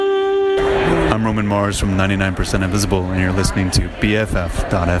I'm Roman Mars from 99% Invisible, and you're listening to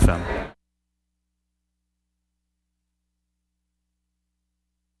BFF.FM.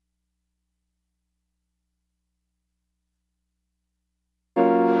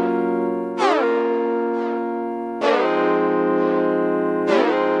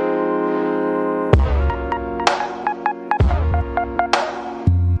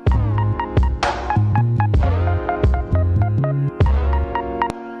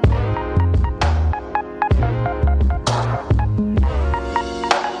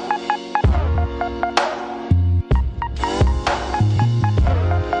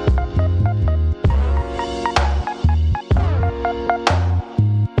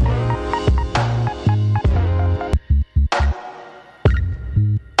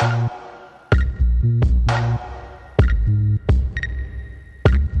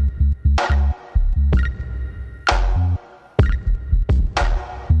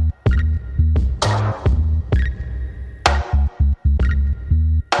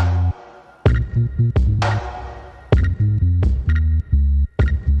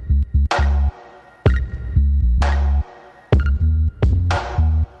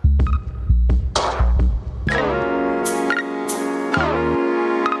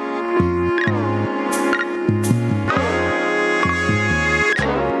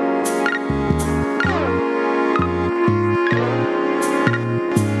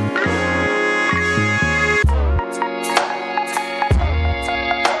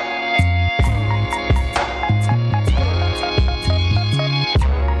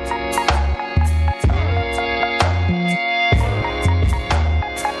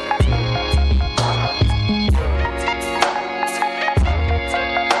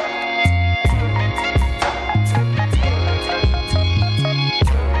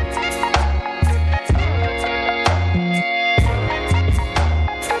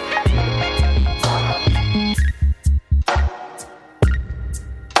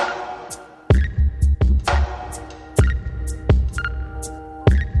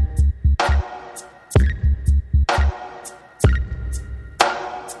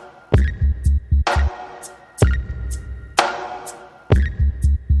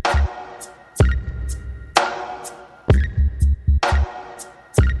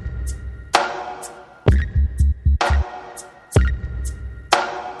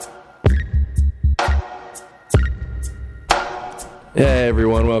 Hey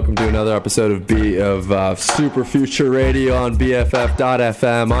everyone, welcome to another episode of Super Future Radio on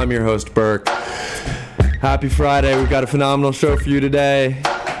BFF.FM. I'm your host, Burke. Happy Friday. We've got a phenomenal show for you today.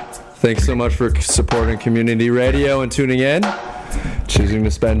 Thanks so much for supporting community radio and tuning in. Choosing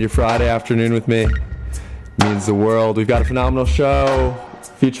to spend your Friday afternoon with me means the world. We've got a phenomenal show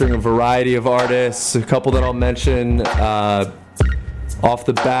featuring a variety of artists. A couple that I'll mention off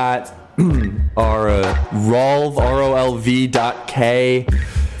the bat are Rolv, ROLV.K,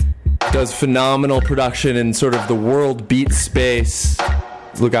 does phenomenal production in sort of the world beat space.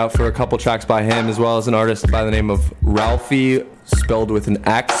 Look out for a couple tracks by him, as well as an artist by the name of Ralphie, spelled with an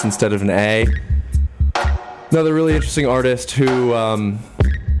X instead of an A. Another really interesting artist who, I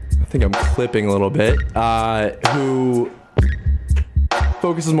think I'm clipping a little bit, who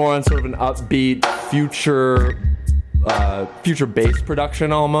focuses more on sort of an upbeat, future bass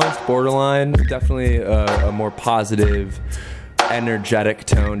production almost, borderline. Definitely a more positive, energetic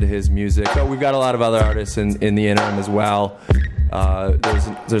tone to his music. But we've got a lot of other artists in the interim as well.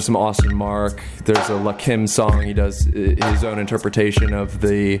 There's some Austin Mark. There's a Lakim song. He does his own interpretation of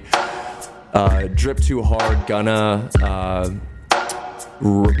the Drip Too Hard Gunna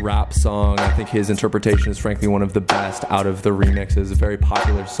rap song. I think his interpretation is frankly one of the best out of the remixes. A very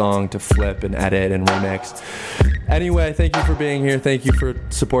popular song to flip and edit and remix. Anyway, thank you for being here. Thank you for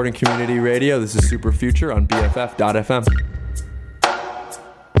supporting community radio. This is Super Future on BFF.FM.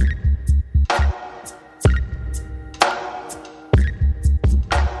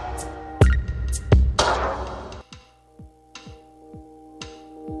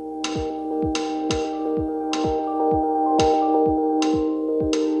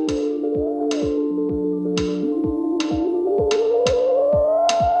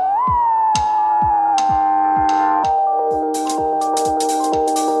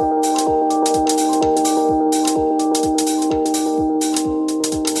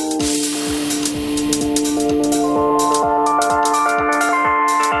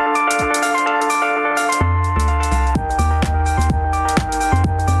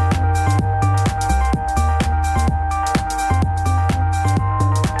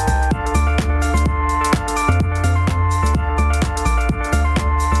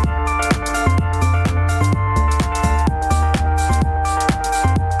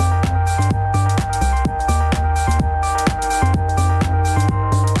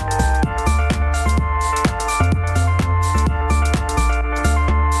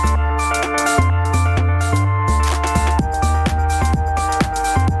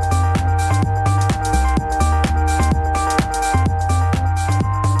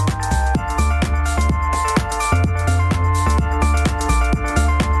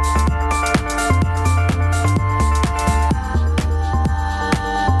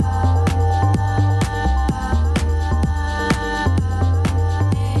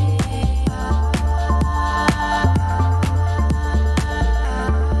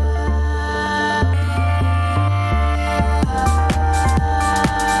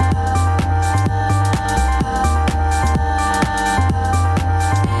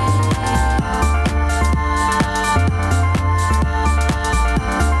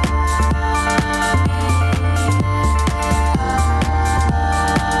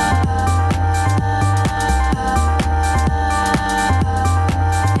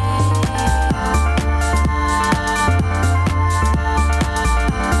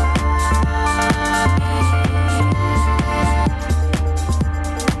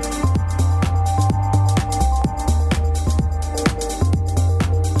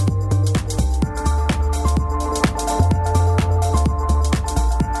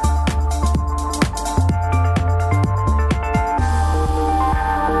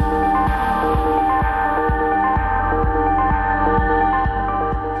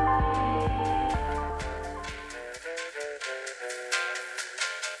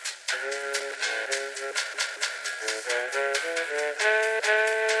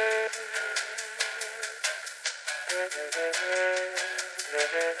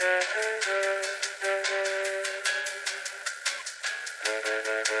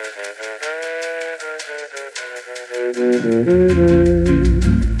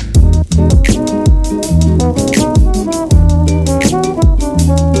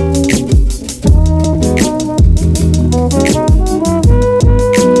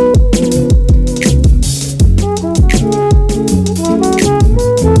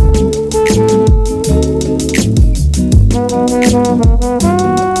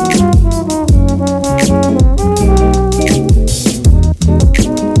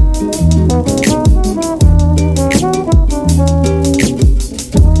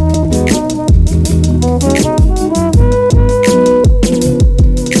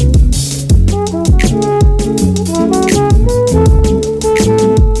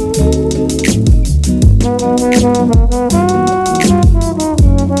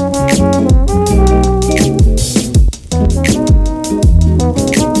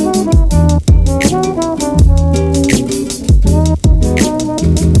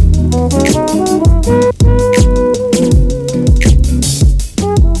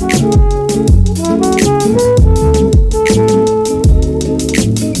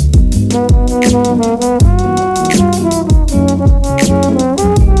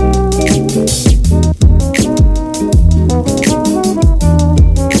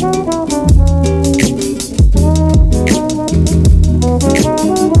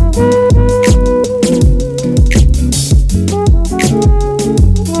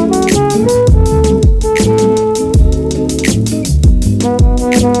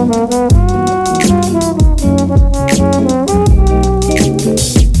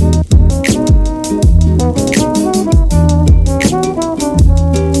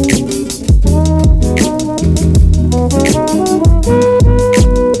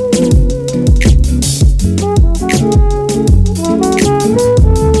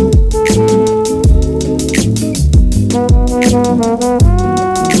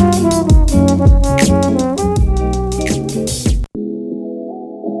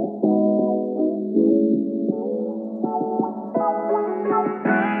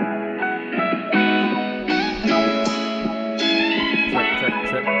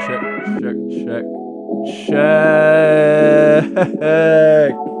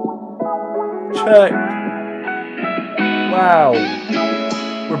 Check. Wow.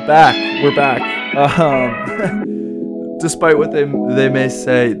 We're back. Despite what they may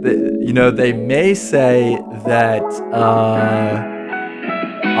say, they may say that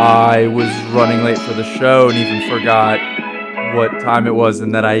I was running late for the show and even forgot what time it was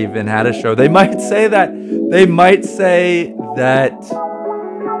and that I even had a show. They might say that. They might say that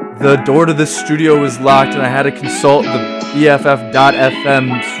the door to the studio was locked and I had to consult the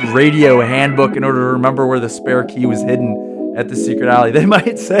BFF.FM's radio handbook in order to remember where the spare key was hidden at the secret alley. They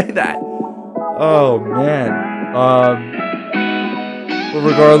might say that. Oh, man. But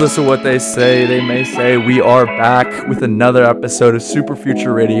regardless of what they say, they may say we are back with another episode of Super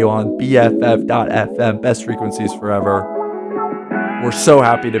Future Radio on BFF.FM, best frequencies forever. We're so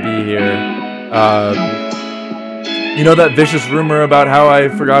happy to be here. You know that vicious rumor about how I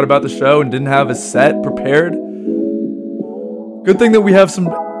forgot about the show and didn't have a set prepared? Good thing that we have some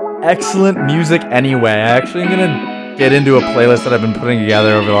excellent music anyway. I actually am going to get into a playlist that I've been putting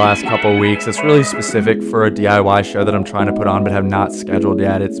together over the last couple of weeks. It's really specific for a DIY show that I'm trying to put on but have not scheduled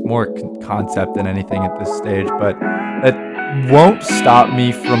yet. It's more concept than anything at this stage, but that won't stop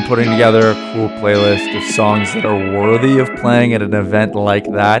me from putting together a cool playlist of songs that are worthy of playing at an event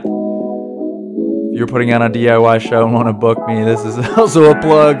like that. If you're putting on a DIY show and want to book me, this is also a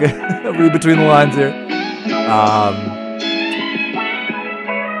plug. Read between the lines here.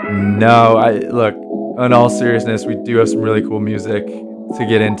 Look, in all seriousness, we do have some really cool music to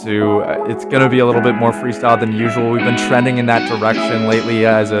get into. It's going to be a little bit more freestyle than usual. We've been trending in that direction lately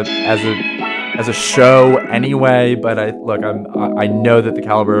as a show anyway, but I know that the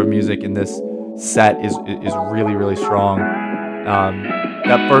caliber of music in this set is really, really strong.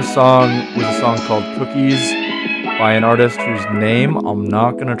 That first song was a song called Cookies by an artist whose name I'm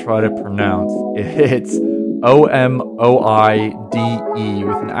not going to try to pronounce. It's Omoide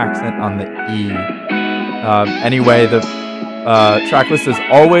with an accent on the E. Anyway, the track list is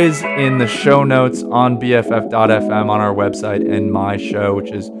always in the show notes on BFF.FM on our website and my show, which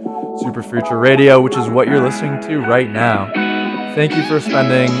is Super Future Radio, which is what you're listening to right now. Thank you for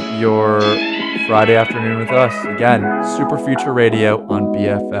spending your Friday afternoon with us. Again, Super Future Radio on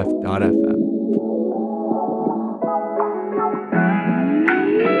BFF.FM.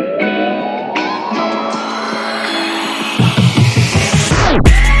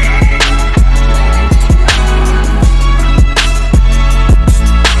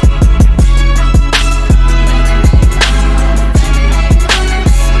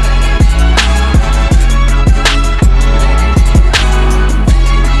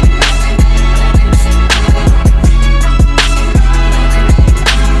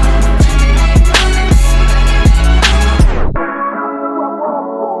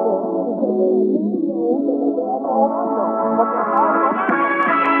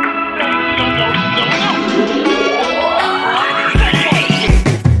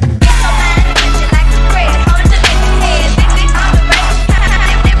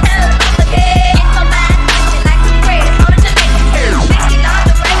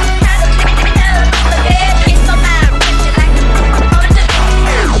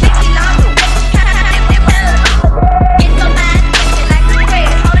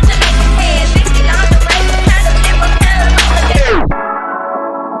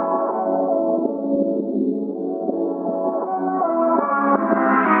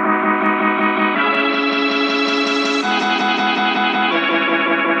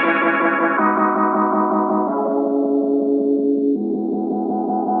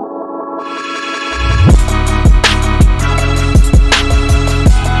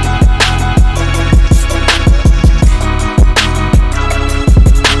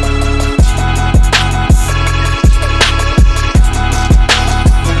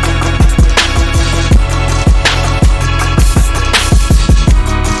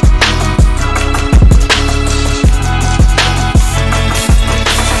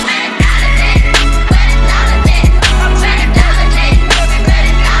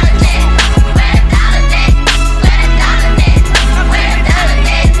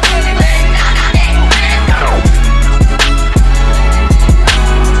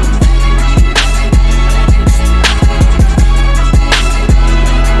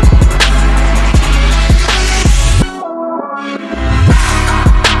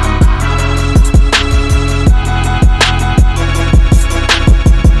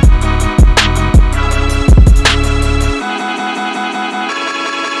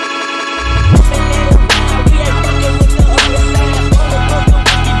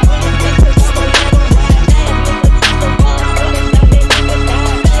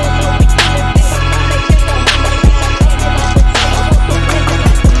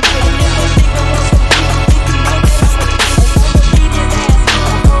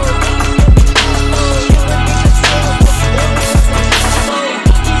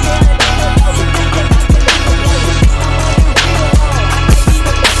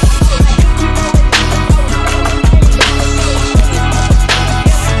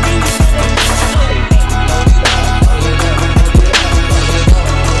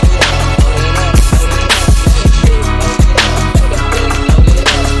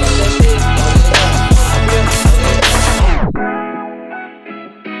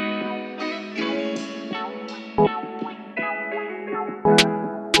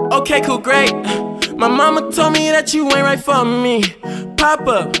 Okay, cool, great. My mama told me that you ain't right for me. Pop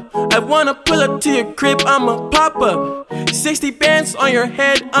up, I wanna pull up to your crib, I'ma pop up. 60 bands on your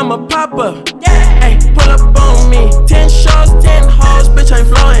head, I'ma pop up. Hey, pull up on me. 10 shows, 10 hoes, bitch, I'm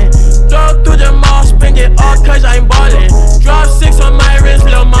flowing. Throw through the mall, spend it all cause I'm ballin'. Drop 6 on my wrist,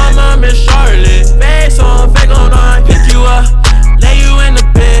 lil' mama, Miss Charlotte. Face on, fake on, pick you up, lay you in the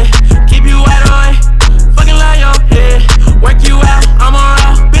bed, keep you wide on, fucking lie your head. Work you out, I'm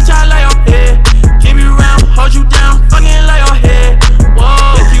around, bitch, I lie your head. Keep you round, hold you down, fucking lie your head.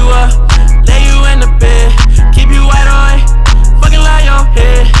 Whoa, pick you up, lay you in the bed, keep you wide on, fucking lie your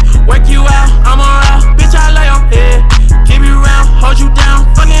head. Work you out, I'm around, bitch, I lie your head. Keep you round, hold you down,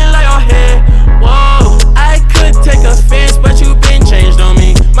 fucking lie your head. Whoa, I could take offense, but you been changed on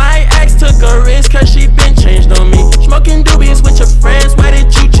me. My ex took a risk, cause she been changed on me. Smoking doobies with your friends, why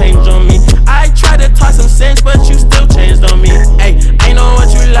did you change on me? I tried to talk some sense, but you still changed on me. Hey, I know what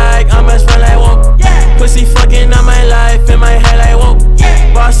you like, I'm best friend like whoa. Pussy fucking on my life, in my head like whoa.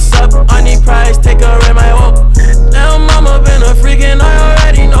 Boss up on the price, take her in my whoa. Now mama been a freak and I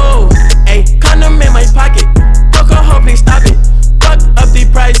already know. Hey, condom in my pocket, fuck a hoe, please stop it. Fuck up the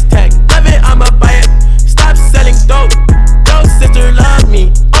price tag, love it, I'ma buy it. Stop selling dope, dope sister love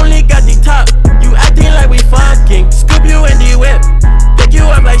me. Only got the top, you acting like we fucking. Scoop you in the whip, pick you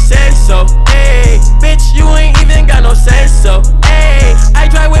up like say so. Hey, bitch, you ain't even got no say so. Hey, I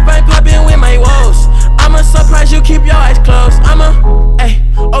drive whip, I'm popping with my woes. I'ma surprise you, keep your eyes closed. Hey,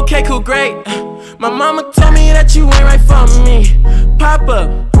 okay, cool, great. My mama told me that you ain't right for me. Pop up,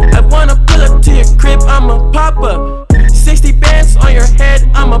 I wanna pull up to your crib, I'ma pop up. 60 bands on your head,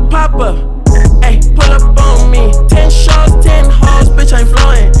 I'ma pop up. Hey, pull up on me. 10 shows, 10 hoes, bitch, I'm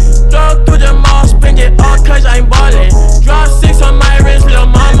flowing. Throw through the mall, spend it all cause I'm ballin'. Drop 6 on my wrist, lil'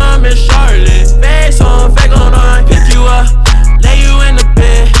 mama, Miss Charlotte. Face on, fake on, pick you up, lay you in the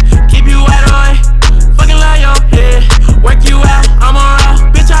bed, keep you wide on, fucking lie your head. Work you out, I'm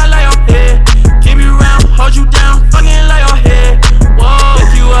around, bitch, I lie your head. Keep you round, hold you down, fucking lie your head. Whoa,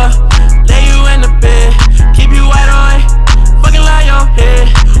 pick you up, lay you in the bed, keep you wide on, fucking lie your head.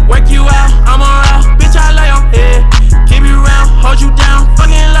 Work you out, I'm around, bitch, I lie your head. Keep you round, hold you down,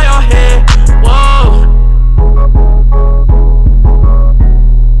 fucking lie your head. Whoa.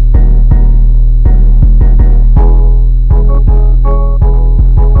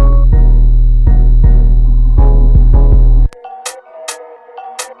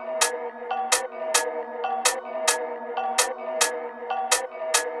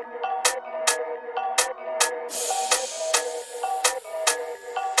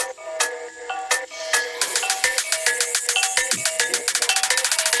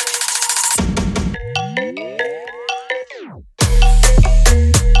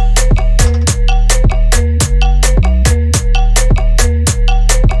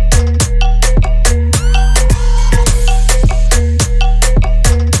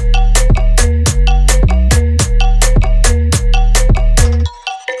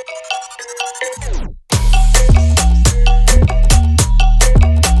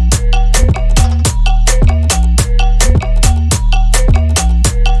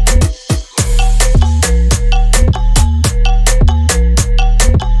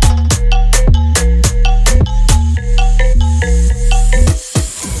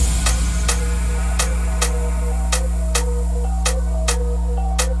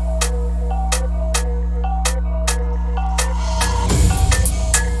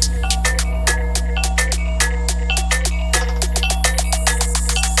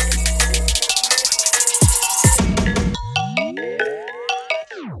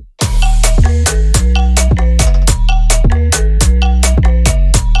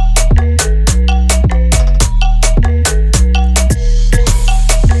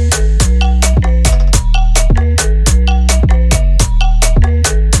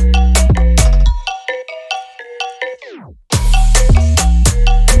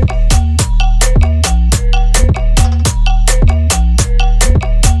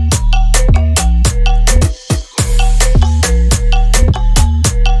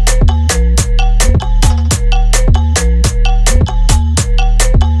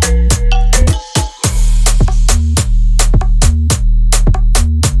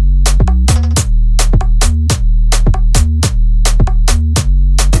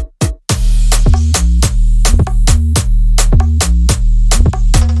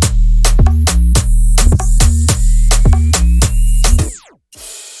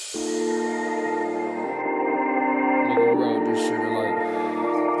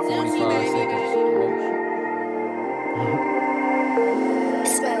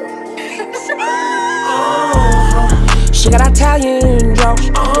 She got Italian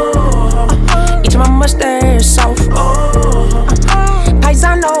draws. mustache soft.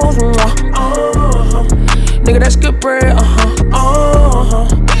 Paisanos, nigga, that's good bread,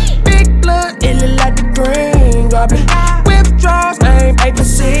 Big blood, it look like the green goblin. Withdrawals, I ain't paid to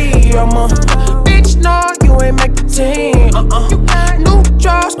see, bitch, no, you ain't make the team, New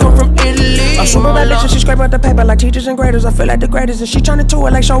draws come from Italy. A super bad bitch and she scrape out the paper like teachers and graders. I feel like the greatest and she turn it to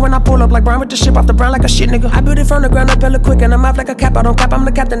it like show when I pull up like Brown with the ship off the brown like a shit nigga. I built it from the ground up hella quick and I'm off like a cap. I don't cap, I'm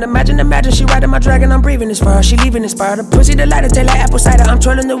the captain. Imagine she riding my dragon. I'm breathing this fire, she leaving inspired. The pussy delighted, taste like apple cider. I'm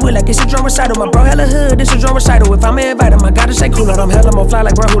twirling the wheel like it's a drum recital. My bro hella hood, this a drum recital. If I'm invite him, I gotta say cool out. I'm hella more fly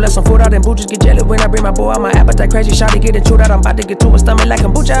like bro who let some food out and booches get jelly when I bring my boy out. My appetite crazy, shawty get it chewed out. I'm about to get to a stomach like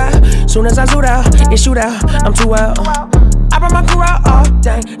kombucha. Soon as I zoot out, it shoot out. I'm too wild. I brought my crew out all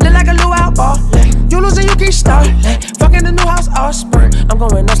day, look like a luau ball. You lose and you keep stalling. Fucking the new house all spring. I'm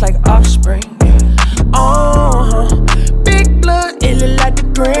going nuts like offspring. Big blood, it look like the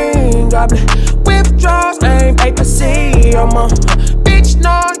green goblin. Withdrawals, I ain't paid to see, bitch,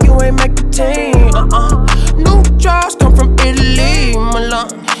 no, you ain't make the team. New draws come from Italy, Milan.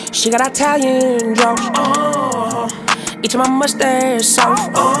 She got Italian draws. Each of my mustache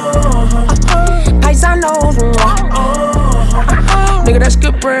soft. Paisanos, nigga, that's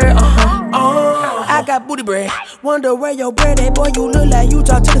good bread, I got booty bread. Wonder where your bread at, boy, you look like you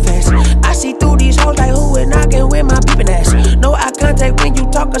talk to the face. I see through these hoes like who is knocking with my peeping ass. No eye contact when you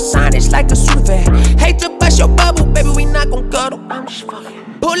talk a sign, it's like a Sudafed. Hate to bust your bubble, baby, we not gon' cuddle.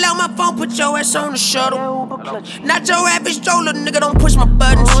 Pull out my phone, put your ass on the shuttle. Not your average stroller, nigga, don't push my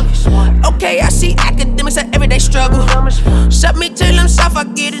buttons. Okay, I see academics at everyday struggle. Shut me till I'm soft, I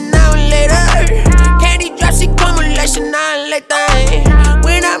get it now and later. Candy drop, see cumulation, I ain't late thing.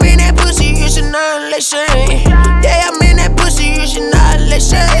 When I'm in that pussy, you should annihilation. Yeah, I'm in that pussy, you should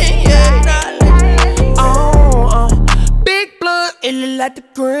annihilation. Yeah. Big blood, it look like the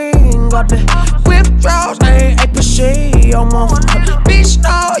green goblin. Withdrawals, I ain't A%, bitch,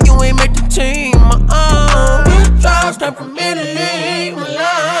 no, you ain't make the team. Withdrawals come from Italy,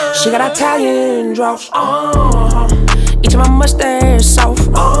 Milan. She got Italian draws. Each of my mustache soft.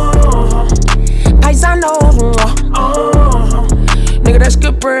 Paisanos, nigga, that's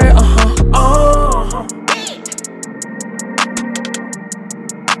good bread,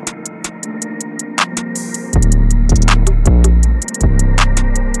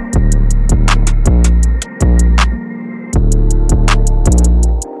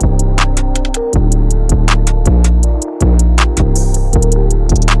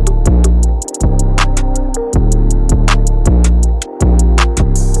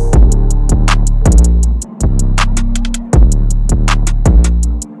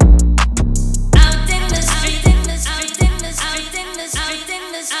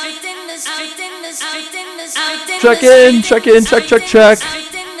 Check,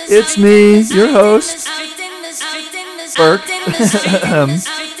 It's me, your host, Burke.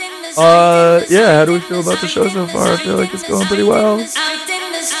 Yeah, how do we feel about the show so far? I feel like it's going pretty well.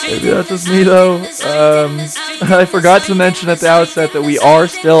 Maybe that's just me, though. I forgot to mention at the outset that we are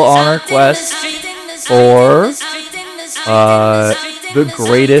still on our quest for the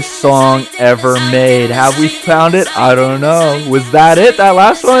greatest song ever made. Have we found it? I don't know. Was that it? That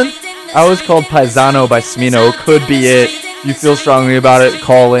last one? That was called Paisano by Smino. Could be it. If you feel strongly about it,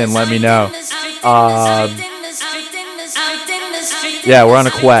 call in. Let me know. Yeah, we're on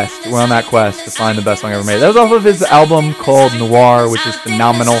a quest. We're on that quest to find the best song ever made. That was off of his album called Noir, which is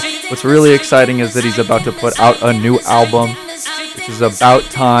phenomenal. What's really exciting is that he's about to put out a new album, which is about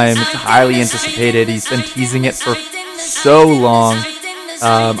time. It's highly anticipated. He's been teasing it for so long.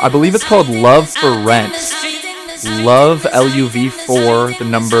 I believe it's called Love for Rent. Love, LUV4, the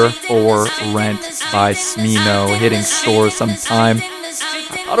number 4, Rent by Smino, hitting stores sometime.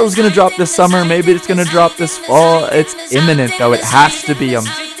 I thought it was going to drop this summer. Maybe it's going to drop this fall. It's imminent, though. It has to be. I'm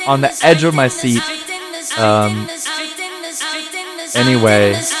on the edge of my seat.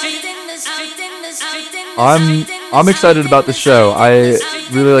 Anyway, I'm excited about the show. I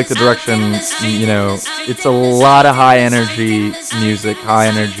really like the direction. You know, it's a lot of high energy music, high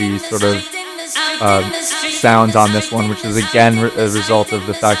energy sort of sounds on this one, which is again a result of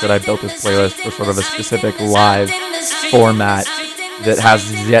the fact that I built this playlist for sort of a specific live format that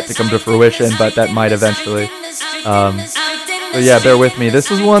has yet to come to fruition, but that might eventually. So yeah, bear with me. This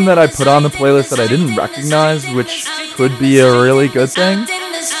is one that I put on the playlist that I didn't recognize, which could be a really good thing,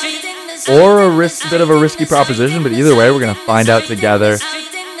 or a bit of a risky proposition, but either way, we're going to find out together.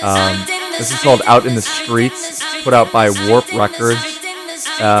 This is called Out in the Streets, put out by Warp Records.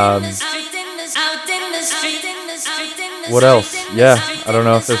 What else? Yeah, I don't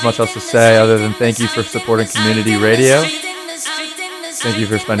know if there's much else to say other than thank you for supporting community radio. Thank you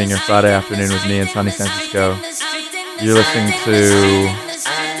for spending your Friday afternoon with me in sunny San Francisco. You're listening to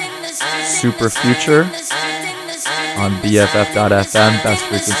Super Future on BFF.FM, best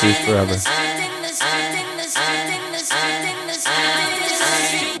frequencies forever.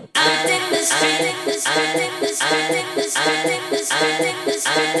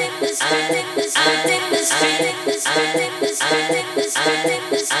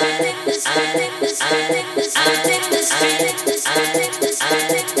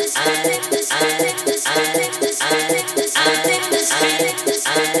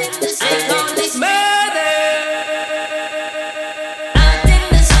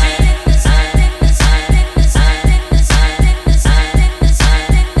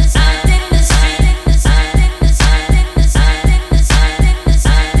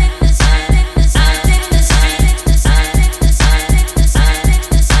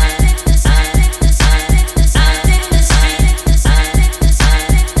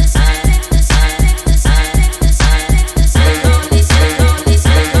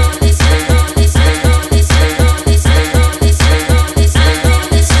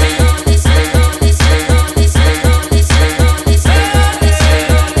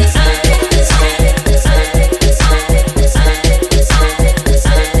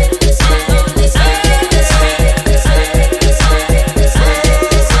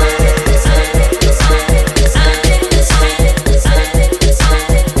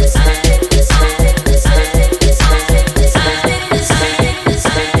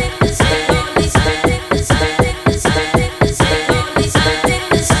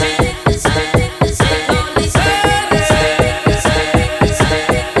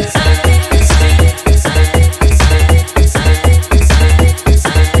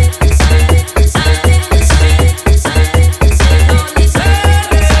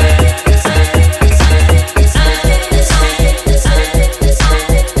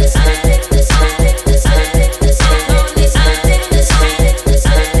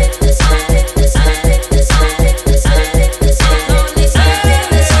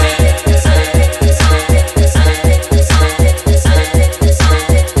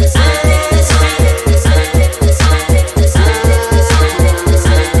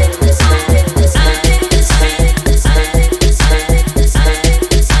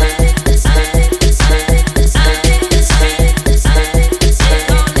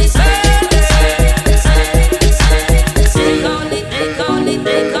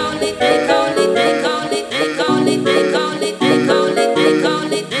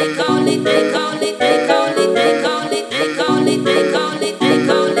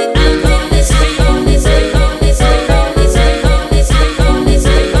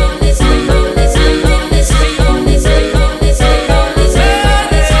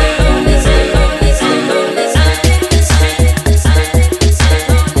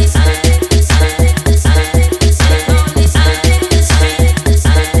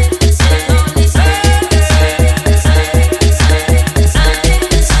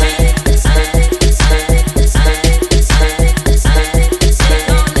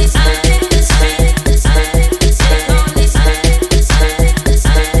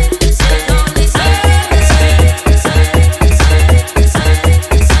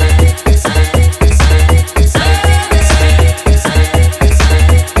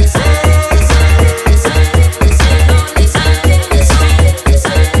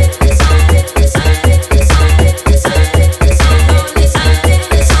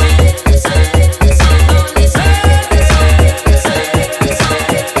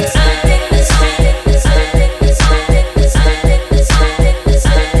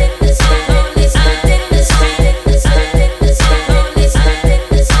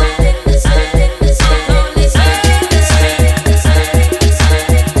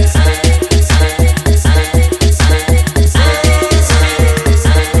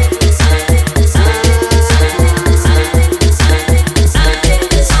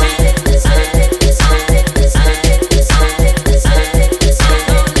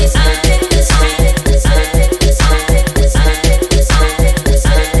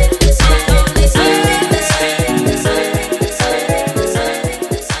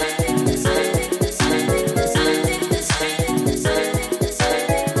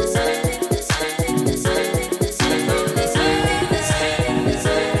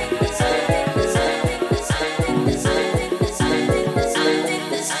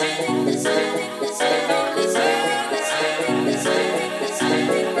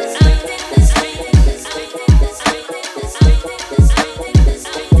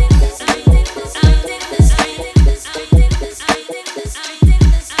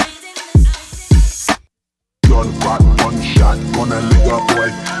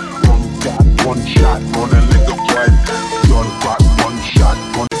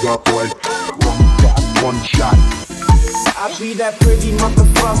 nigga boy. One shot. I be that pretty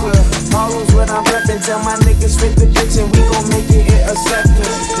motherfucker. Follows when I'm reppin'. Tell my niggas fit the bitch and we gon' make it in a second.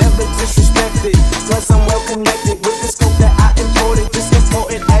 Never disrespected. Plus I'm well connected with the scope that I imported. This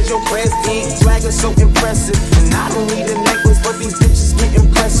important as your president. Swagger so impressive. And I don't need a necklace, but these bitches get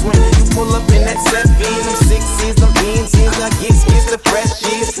impressed when you pull up in that 7. Them 6s, them BNCs. I get skits the fresh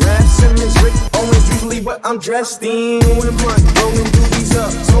shit. Rap Simmons, Rick Owens, usually what I'm dressed in. Doing blunt, rolling doobies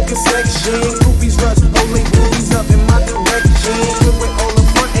up, smoking section. Groupies rush, rolling boobies up in my direction. Good with all the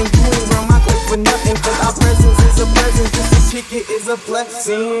front and you ain't round my clique for nothing. Cause our presence is a presence, just a ticket is a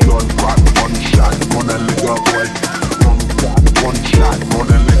blessing. Don't rock one shot, gonna lick up boy. One shot,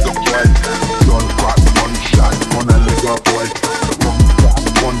 gonna lick up boy. Don't rock one shot, gonna lick up boy.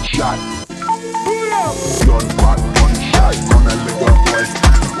 One shot. Don't rock one shot, gonna lick up boy.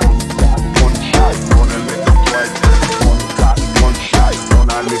 One shot, gonna lick up boy. One shot,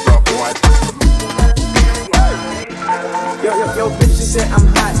 gonna lick up boy. Yo, bitch, she said I'm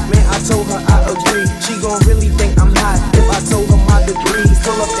hot, man, I told her I agree. She gon' really think I'm hot if I told her my degrees.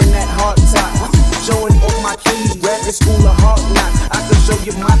 Pull up in that hard top, showing off my keys. Rapping school of hard knocks, I can show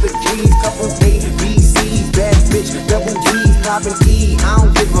you my degrees. Couple A, B, C's, bad bitch, double D's, poppin' E. I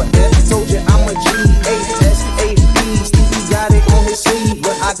don't give a F, told you I'm a G, A, S, A, B. Stevie got it on his sleeve,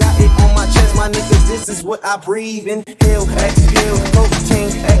 but I got it on my chest. My niggas, this is what I breathe. Inhale, exhale,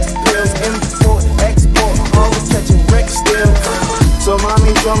 cocaine, X pills, import, export, always catching wrecks still. So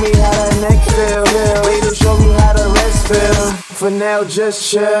mommy, show me how that neck feel. Later, show me how the rest feel. For now, just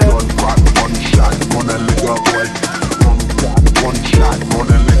chill. Don't rock one shot, gonna lick up boy. One shot,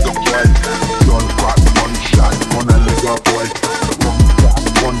 gonna lick up boy. Don't rock one shot, gonna lick up boy.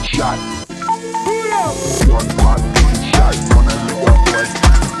 One shot. Don't rock one shot, gonna lick up boy.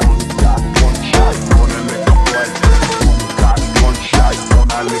 One shot, gonna lick up boy. One shot,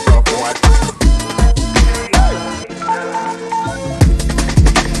 gonna lick up boy.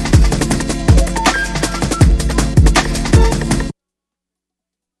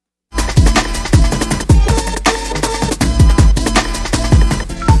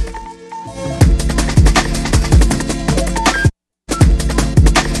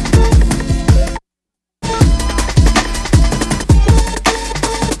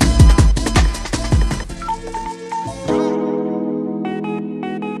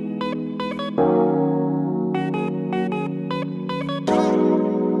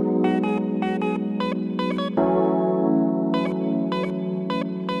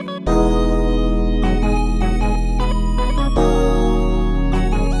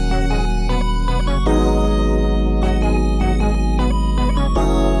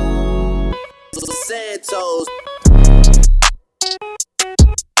 Santos.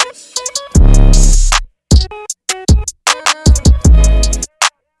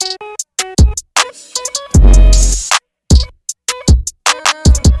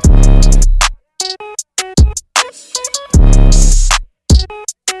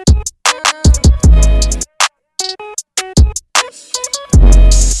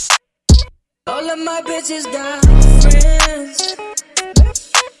 All of my bitches got friends.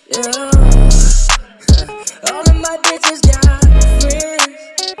 Yeah. All of my bitches got friends.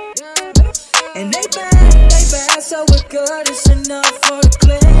 And they bad, so we're good. It's enough for the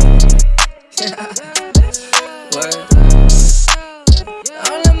clique. Word.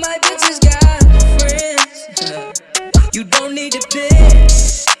 All of my bitches got friends. You don't need to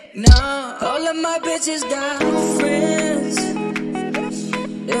pick. No. All of my bitches got friends.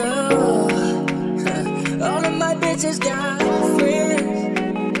 Yeah. All of my bitches got friends.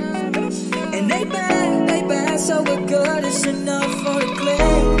 And they bad, so we're good. It's enough for the clique.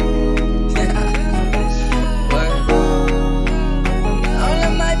 All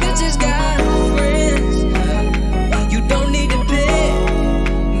of my bitches got friends. You don't need to pick.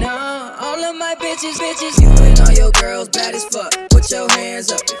 No, all of my bitches. You and all your girls bad as fuck. Put your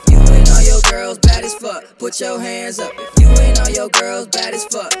hands up. If you and all your girls bad as fuck, put your hands up. If you and all your girls bad as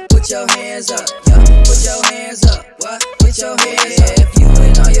fuck, put your hands up. Yeah, put your hands up. What? Put your hands up. If you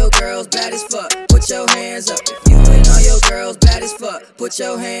and all your girls bad as fuck, put your hands up. If you and all your girls bad as fuck, put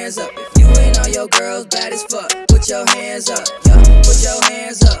your hands up. If you and all your girls bad as fuck, put your hands up. Yeah, put your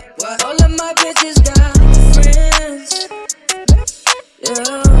hands up. What? All of my bitches got friends.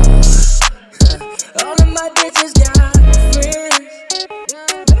 Yeah. All of my bitches got friends.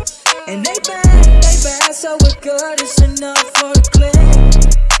 And they bad, so we're good. It's enough for the clique.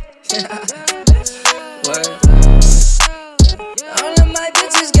 Word. All of my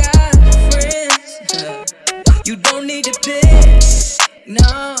bitches got friends. You don't need to pick. No,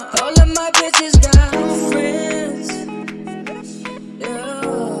 all of my bitches got friends. Yeah.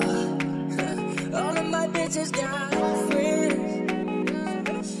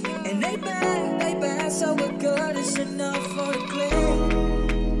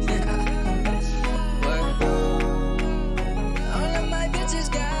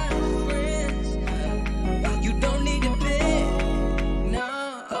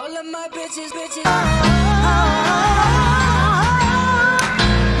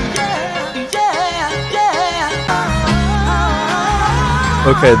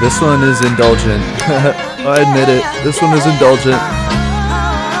 Okay, this one is indulgent. I admit it. This one is indulgent.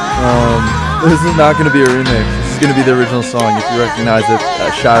 This is not going to be a remix. This is going to be the original song. If you recognize it,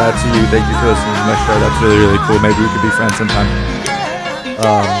 shout out to you. Thank you for listening to my show. That's really, really cool. Maybe we could be friends sometime.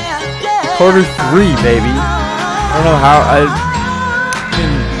 Carter 3, baby. I don't know how. I mean,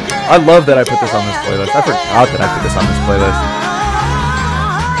 I love that I put this on this playlist. I forgot that I put this on this playlist.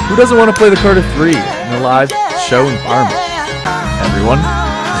 Who doesn't want to play the Carter 3 in a live show environment? Everyone.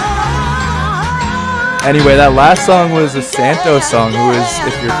 Anyway, that last song was a Santo song, who is,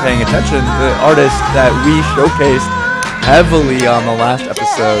 if you're paying attention, the artist that we showcased heavily on the last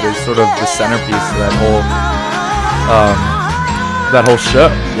episode is sort of the centerpiece to that whole show.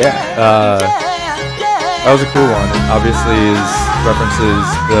 Yeah, that was a cool one. It obviously references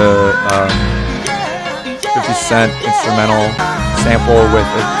the 50 Cent instrumental sample with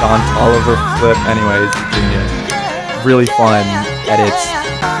a Don Toliver flip. Anyway, it's a genius. Really fun edits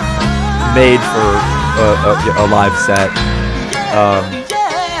made for a live set.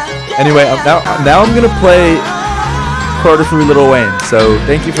 Anyway, now I'm gonna play Carter 3 Lil Wayne. So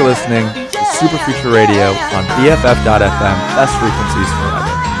thank you for listening to Super Future Radio on BFF.FM. Best frequencies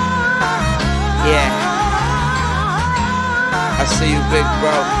forever. Yeah, I see you, big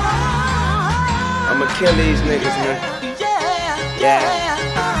bro. I'ma kill these niggas, man. Yeah.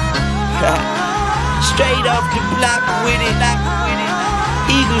 Straight off the block with it.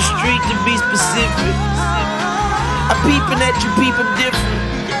 Eagle Street to be specific. I peepin' at you, peepin' different.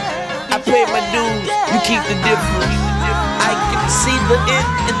 I pay my dues, you keep the difference. I can see the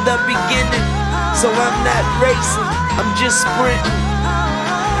end in the beginning, so I'm not racing, I'm just sprinting.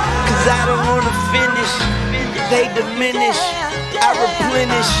 Cause I don't wanna finish, they diminish, I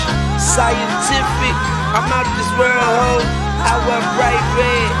replenish. Scientific, I'm out this world, ho. I wear bright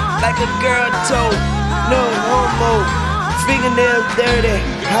red, like a girl toe. No homo. Fingernails dirty,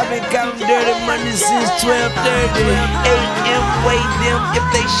 I've been counting dirty money since 12:30 a.m. Weigh them, if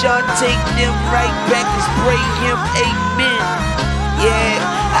they short, take them right back and spray him. Amen. Yeah,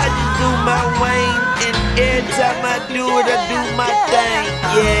 I just do my Wayne, and every time I do it, I do my thing.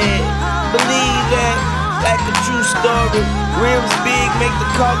 Yeah, believe that, like a true story. Rims big, make the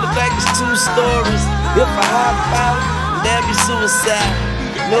car look like it's 2 stories. If I hop out, that'd be suicide.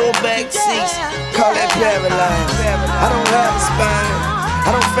 No back seats, call that paralyzed. I don't have a spine,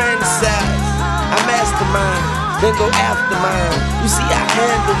 I don't fantasize. I mastermind, then go after mine. You see, I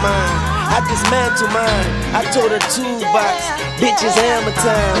handle mine, I dismantle mine. I told her toolbox, bitches hammer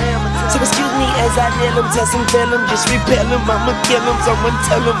time. So excuse me as I nail him, test him, tell him, just repel him. I'ma kill him, someone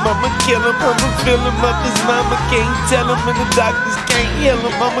tell him I'ma kill him. I'ma fill him up, his mama can't tell him, and the doctors can't heal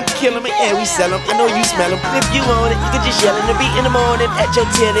him. I'ma kill him, and yeah, we sell him. I know you smell him. If you want it, you can just yell in the beat in the morning at your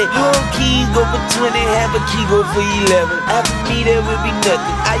tenant. Whole keys go for 20, have a key go for 11. After me there will be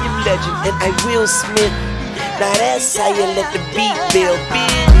nothing. I am legend, and I Will Smith. Now that's how you let the beat build,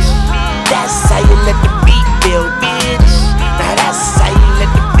 bitch. That's how you let the beat build, bitch. Now that's how you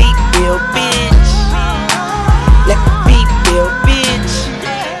let the beat build, bitch. Let the beat build, bitch.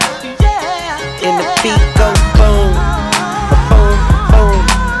 And the beat go boom, boom, boom,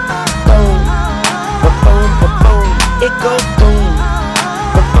 boom, boom, boom. It go boom,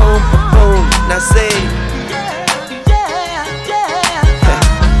 boom, boom. Now say,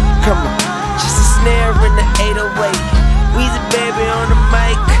 come on, just a snare in the 808. Weezy baby on the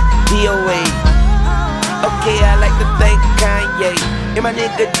mic, DOA. Okay, I like to thank Kanye and my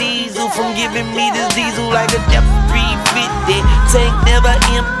nigga Diesel from giving me this diesel like a F-350. Tank never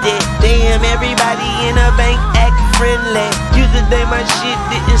empty. Damn, everybody in a bank act friendly. Used to think my shit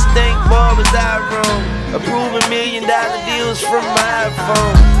didn't stink, boy, was I wrong. Approving $1 million deals from my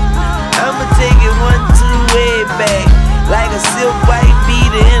phone. I'ma take it 1, 2 way back, like a silk white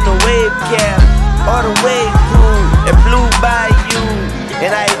beater in a wave cap. Or the wave pool that blew by you,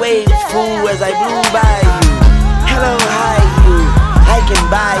 and I waved fool as I blew by you. Hello, hi you, I can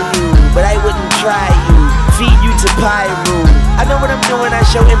buy you, but I wouldn't try you, feed you to Pyro. I know what I'm doing, I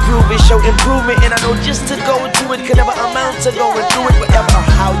show improvement, and I know just to go to it could never amount to going through it. Whatever or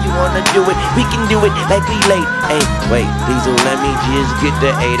how you wanna do it, we can do it like we late. Hey, wait, please don't let me just get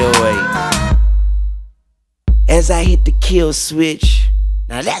the 808. As I hit the kill switch,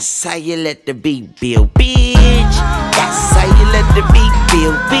 now that's how you let the beat build, bitch. That's how you let the beat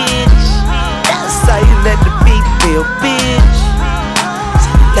build, bitch. That's how you let the beat build, bitch. That's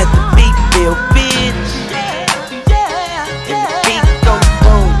how you let the beat build, bitch. And the beat go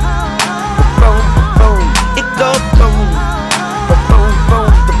boom, boom, boom. It go boom, boom,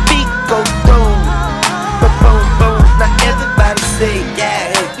 boom. The beat go boom, boom, boom. Now everybody say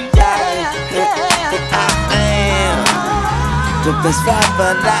yeah, yeah, I am. best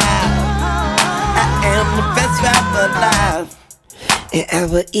rapper alive. I am the best rapper alive. And I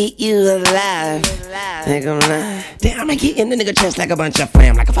will eat you alive. Nigga, lie. Damn, I get in the nigga chest like a bunch of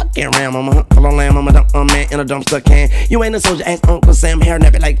flam. Like a fucking ram. I'm a hunt full of lamb. I'm a dump man in a dumpster can. You ain't a soldier, ass Uncle Sam. Hair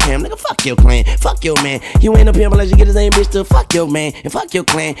nappy like Pam. Nigga, fuck your clan. Fuck your man. You ain't a pimp unless you get his name, bitch, to fuck your man. And fuck your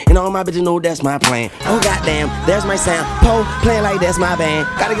clan. And all my bitches know that's my plan. Oh, goddamn, there's my sound. Pole playing like that's my band.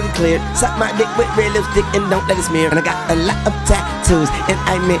 Gotta get it cleared. Suck my dick with red lipstick and don't let it smear. And I got a lot of tattoos. And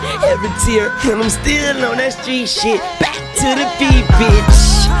I meant every tear. And I'm still on that street shit. Back to the beat, bitch.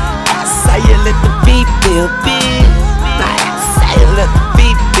 I say you let the beat feel, bitch. I say you let the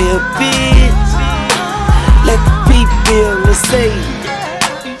beat feel, bitch. Let the beat feel, let's say.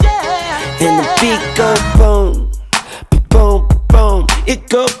 And the beat go boom, boom, boom. It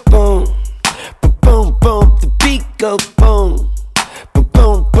go boom, boom, boom. The beat go boom,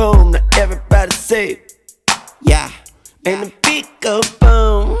 boom, boom. Now everybody say, yeah. And the beat go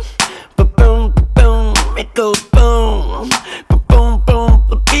boom, boom, boom. It go boom, boom, boom.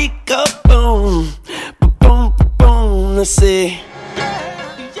 The beat go boom, boom, boom. Let's see.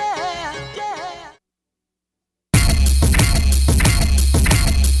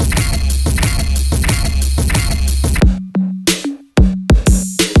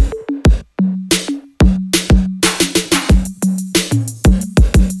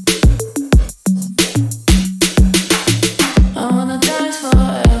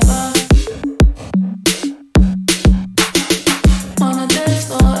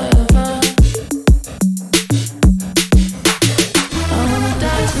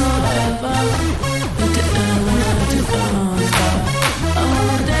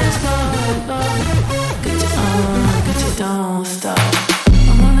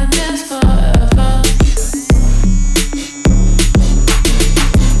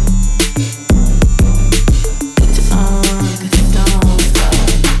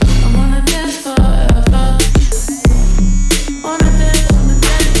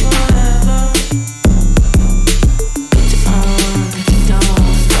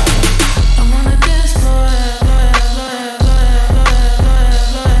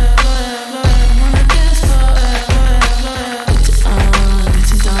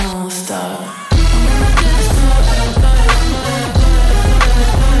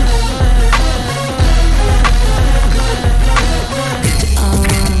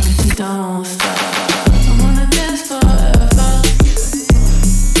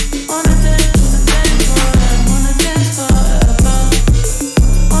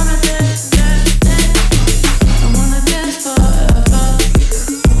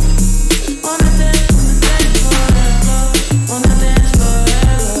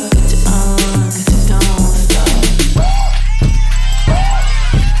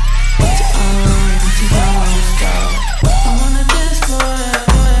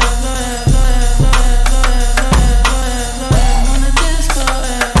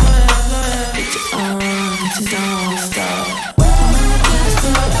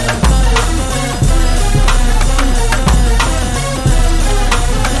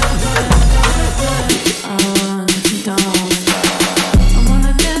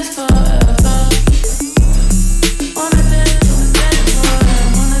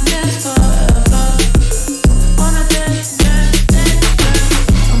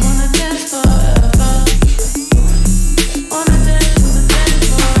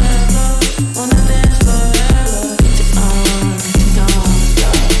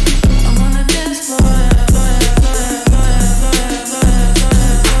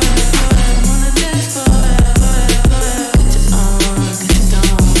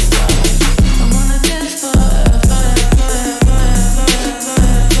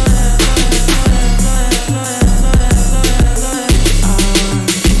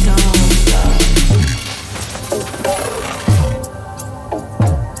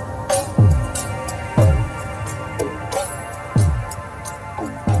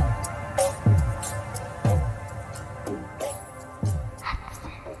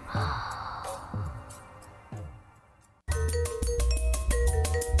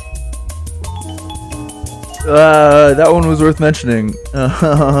 That one was worth mentioning.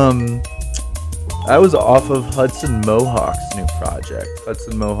 I was off of Hudson Mohawk's new project.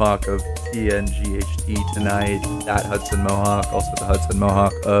 Hudson Mohawk of TNGHT Tonight, that Hudson Mohawk, also the Hudson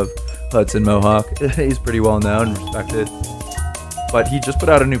Mohawk of Hudson Mohawk. He's pretty well known and respected. But he just put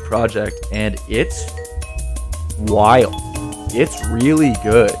out a new project, and it's wild. It's really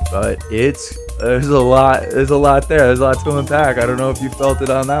good, but there's a lot there. There's a lot to unpack. I don't know if you felt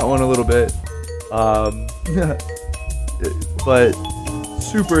it on that one a little bit. But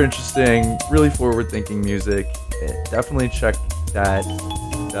super interesting, really forward-thinking music. Definitely check that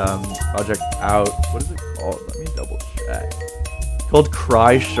project out. What is it called? Let me double check. It's called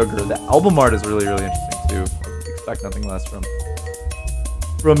Cry Sugar. The album art is really, really interesting too. I expect nothing less from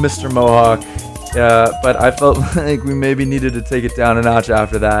Mr. Mohawk. But I felt like we maybe needed to take it down a notch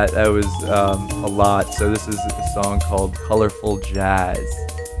after that. That was a lot. So this is a song called Colorful Jazz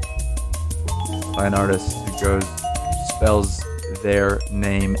by an artist who spells their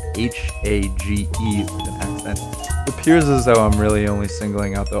name H-A-G-E with an accent. It appears as though I'm really only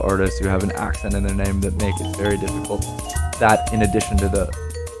singling out the artists who have an accent in their name that make it very difficult. That, in addition to the,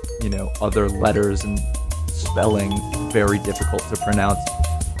 other letters and spelling, very difficult to pronounce,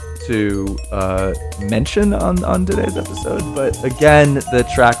 to mention on today's episode. But again, the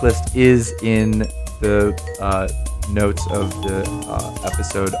track list is in the notes of the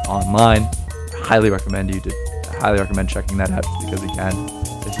episode online. I highly recommend checking that out just because, again,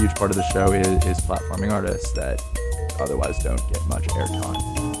 a huge part of the show is platforming artists that otherwise don't get much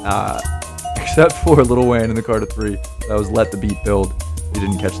airtime. Except for Lil Wayne and the Carter 3. That was Let the Beat Build. If you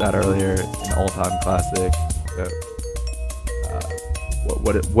didn't catch that earlier, an all-time classic.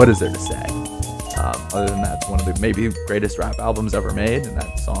 What is there to say? Other than that, it's one of the maybe greatest rap albums ever made, and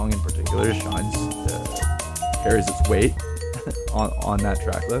that song in particular carries its weight on that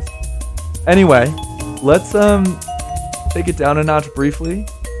track list. Anyway, let's take it down a notch briefly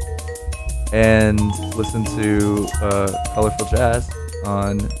and listen to Colorful Jazz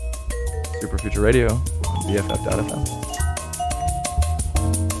on Super Future Radio on BFF.FM.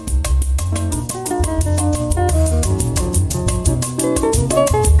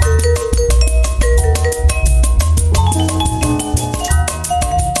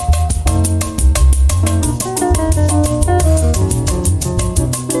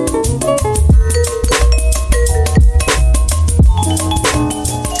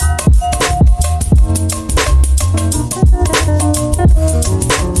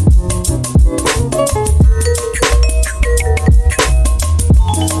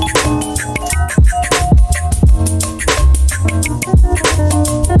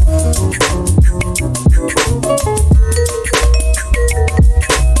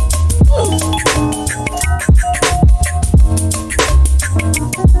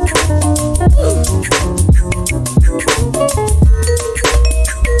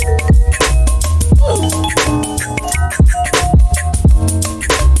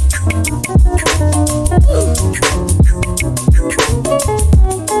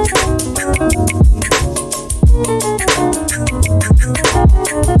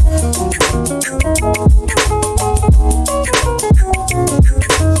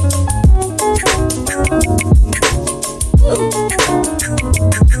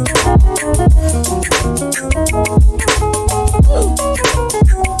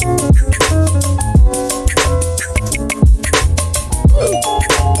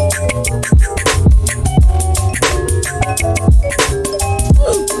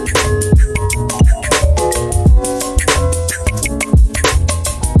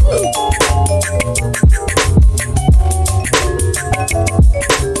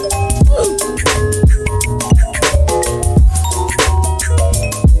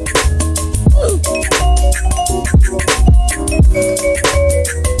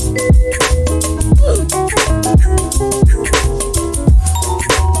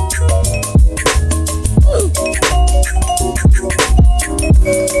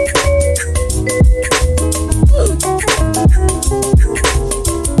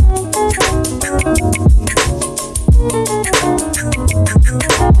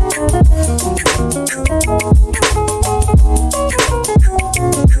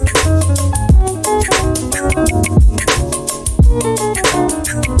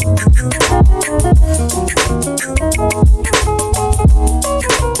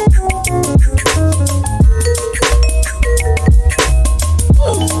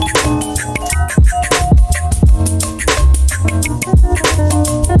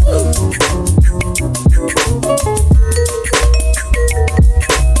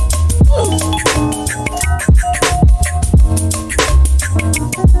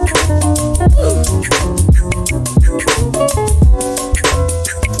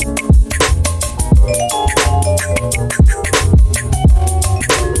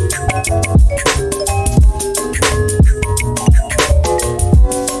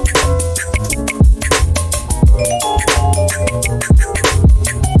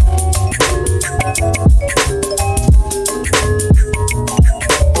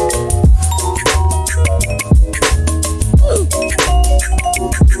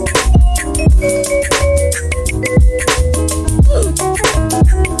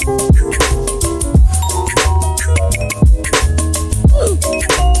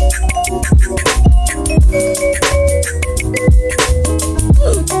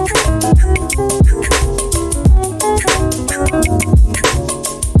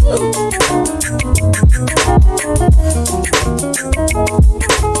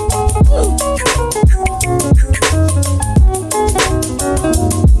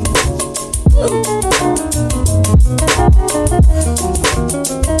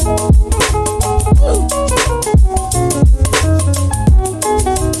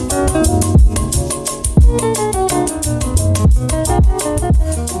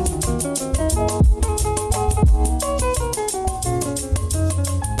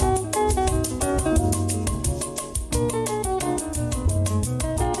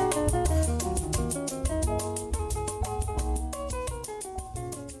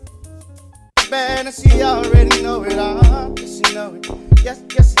 bad, and she already know it. Yes, she know it. Yes,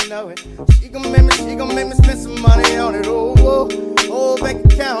 she know it. She gon' make me spend some money on it. Oh, bank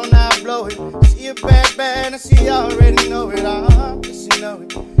account, I blow it. She a bad, and she already know it. Yes, she know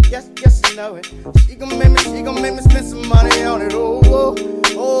it. Yes, she know it. She gon' make me spend some money on it.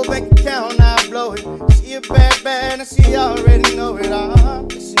 Oh, bank account, I blow it. She a bad, and she already know it.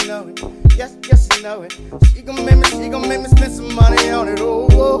 Yes, she know it. Yes, she know it. She gon' make me spend some money on it.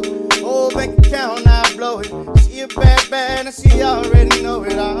 Oh, bank account, I blow it. She a bad, and she already know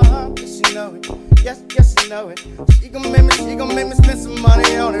it. Yes, she know it. Yes, she know it. She gon' make me spend some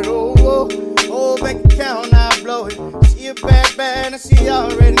money on it. Oh, bank account, I blow it. She a bad, and she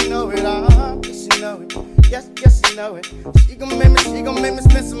already know it. Yes, she know it. Yes, she know it. She gon' make me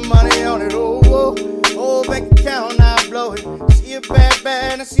spend some money on it. Oh, bank account, I blow it. She a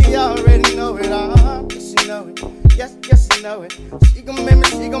bad, and she already know it. Yes, she know it. Yes, she know it. She gon' make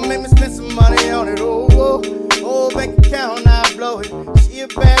me spend some money on it. Oh, bank account, I blow it. She a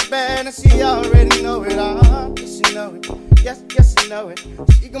bad, and she already know it. Yes, she know it. Yes, she know it.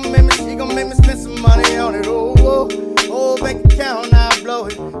 She gon' make me spend some money on it. Oh, bank account, I blow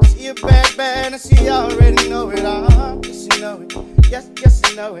it. She a bad, and she already know it. Yes, she know it. Yes,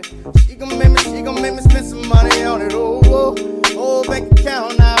 she know it. She gon' make me spend some money on it. Oh, bank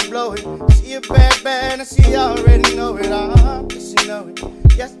account, I blow it. She a bad, and she already know it. Yes, she know it.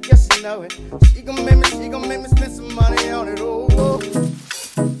 Yes, she know it. She gon' make me spend some money on it.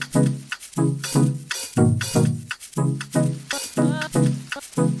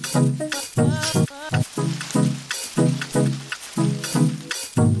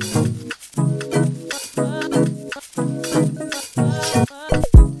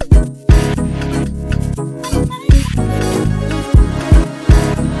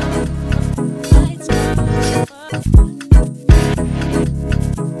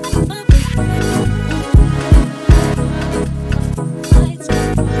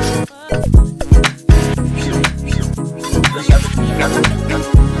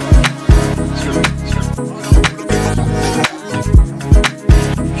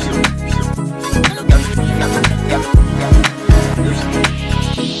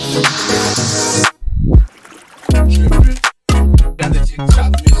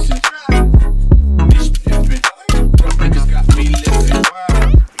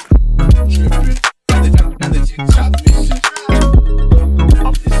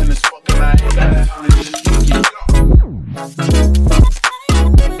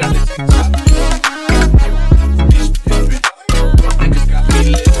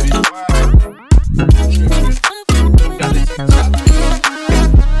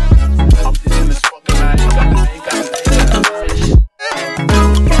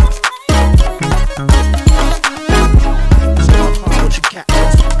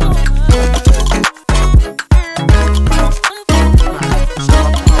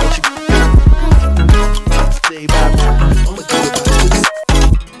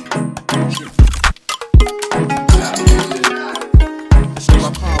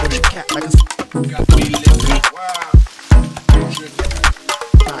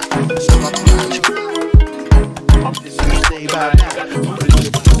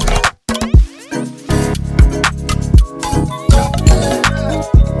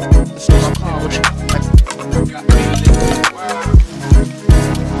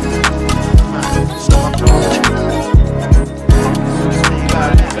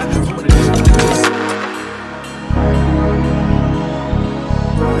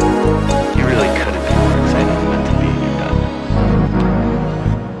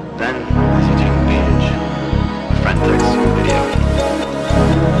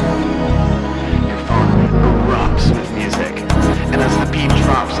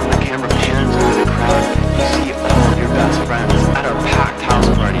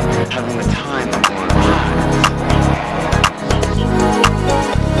 having the time of their lives.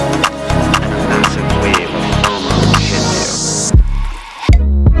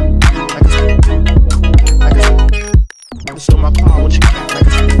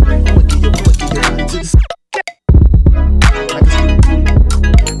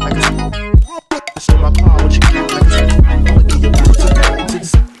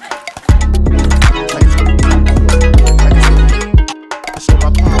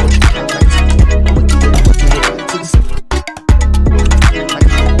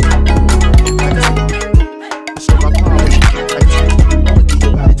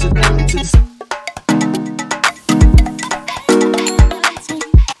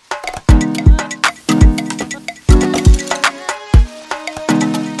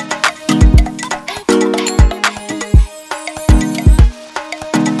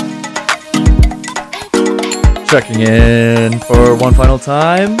 checking in for one final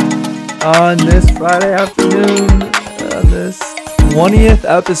time on this Friday afternoon. This 20th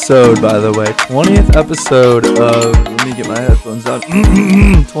episode, by the way. 20th episode of... Let me get my headphones on.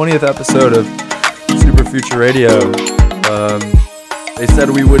 20th episode of Super Future Radio. They said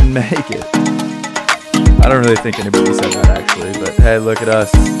we wouldn't make it. I don't really think anybody said that, actually. But hey, look at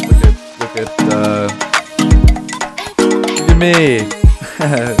us. Look at me.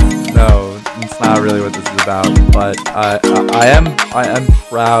 No, it's not really what this is about, but I am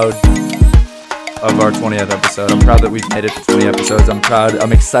proud of our 20th episode. I'm proud that we've made it to 20 episodes. I'm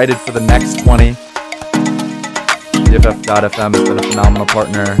excited for the next 20. BFF.FM has been a phenomenal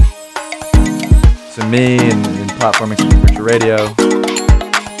partner to me in platforming Super Future Radio.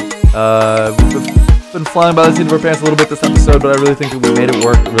 We've been flying by the seat of our pants a little bit this episode, but I really think that we made it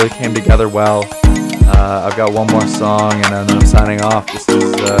work. It really came together well. I've got one more song, and then I'm signing off. This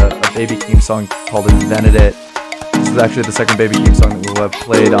is a Baby Keem song called Invented It. This is actually the second Baby Keem song that we'll have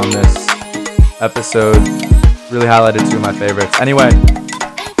played on this episode. Really highlighted two of my favorites. Anyway,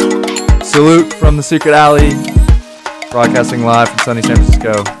 salute from the Secret Alley, broadcasting live from sunny San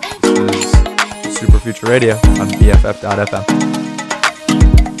Francisco. This is Super Future Radio on BFF.FM.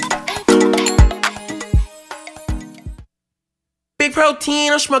 Big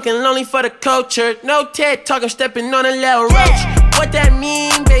protein, I'm smoking lonely for the culture. No TED talk, I'm stepping on a little roach. What that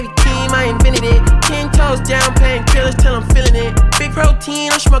mean, baby Keem, I invented it. 10 toes down, painkillers till I'm feeling it. Big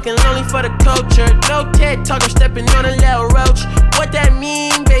protein, I'm smoking lonely for the culture. No TED talk, I'm stepping on a little roach. What that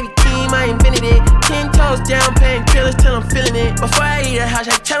mean, baby Keem, I invented it. 10 toes down, painkillers till I'm feeling it. Before I eat her house,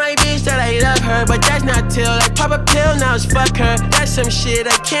 I tell my bitch that I love her, but that's not till I pop a pill, now it's fuck her. That's some shit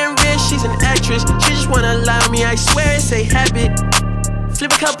I can't risk, she's an actress. She just wanna lie on me, I swear it's a habit.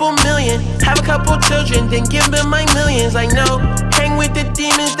 Flip a couple million, have a couple children, then give them my millions. I know, hang with the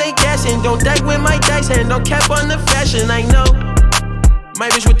demons, they guessing. Don't die with my dice and don't cap on the fashion. I know, my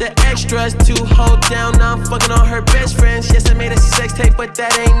bitch with the extras to hold down. Now I'm fucking all her best friends. Yes, I made a sex tape, but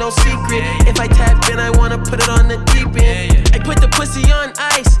that ain't no secret. If I tap in, I wanna put it on the deep end. I put the pussy on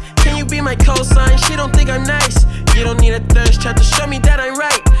ice. Can you be my cosign? She don't think I'm nice. You don't need a thirst trap to show me that I'm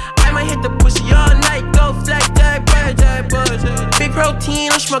right. I might hit the pussy all night, go flat, die, bird, die, bird. Big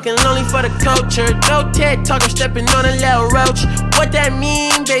protein, I'm smoking lonely for the culture. No TED talk, I'm stepping on a little roach. What that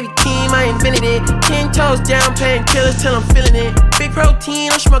mean, baby Keem, I invented it. 10 toes down, painkillers till I'm feeling it. Big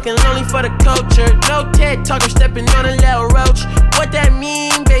protein, I'm smoking lonely for the culture. No TED talk, I'm stepping on a little roach. What that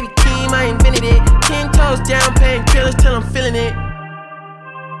mean, baby